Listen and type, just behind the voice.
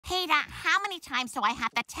Peter, how many times do I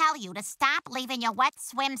have to tell you to stop leaving your wet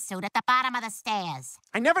swimsuit at the bottom of the stairs?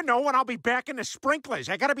 I never know when I'll be back in the sprinklers.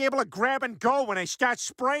 I gotta be able to grab and go when they start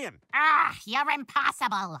spraying. Ah, you're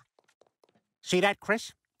impossible. See that,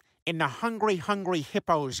 Chris? In the Hungry Hungry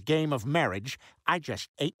Hippo's game of marriage, I just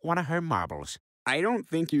ate one of her marbles. I don't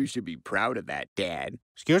think you should be proud of that, Dad.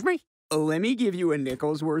 Excuse me? Let me give you a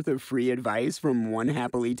nickel's worth of free advice from one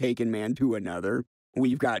happily taken man to another.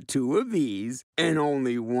 We've got 2 of these and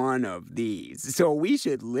only 1 of these, so we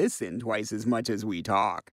should listen twice as much as we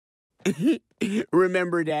talk.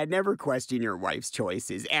 Remember, Dad, never question your wife's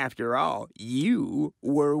choices. After all, you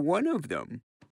were one of them.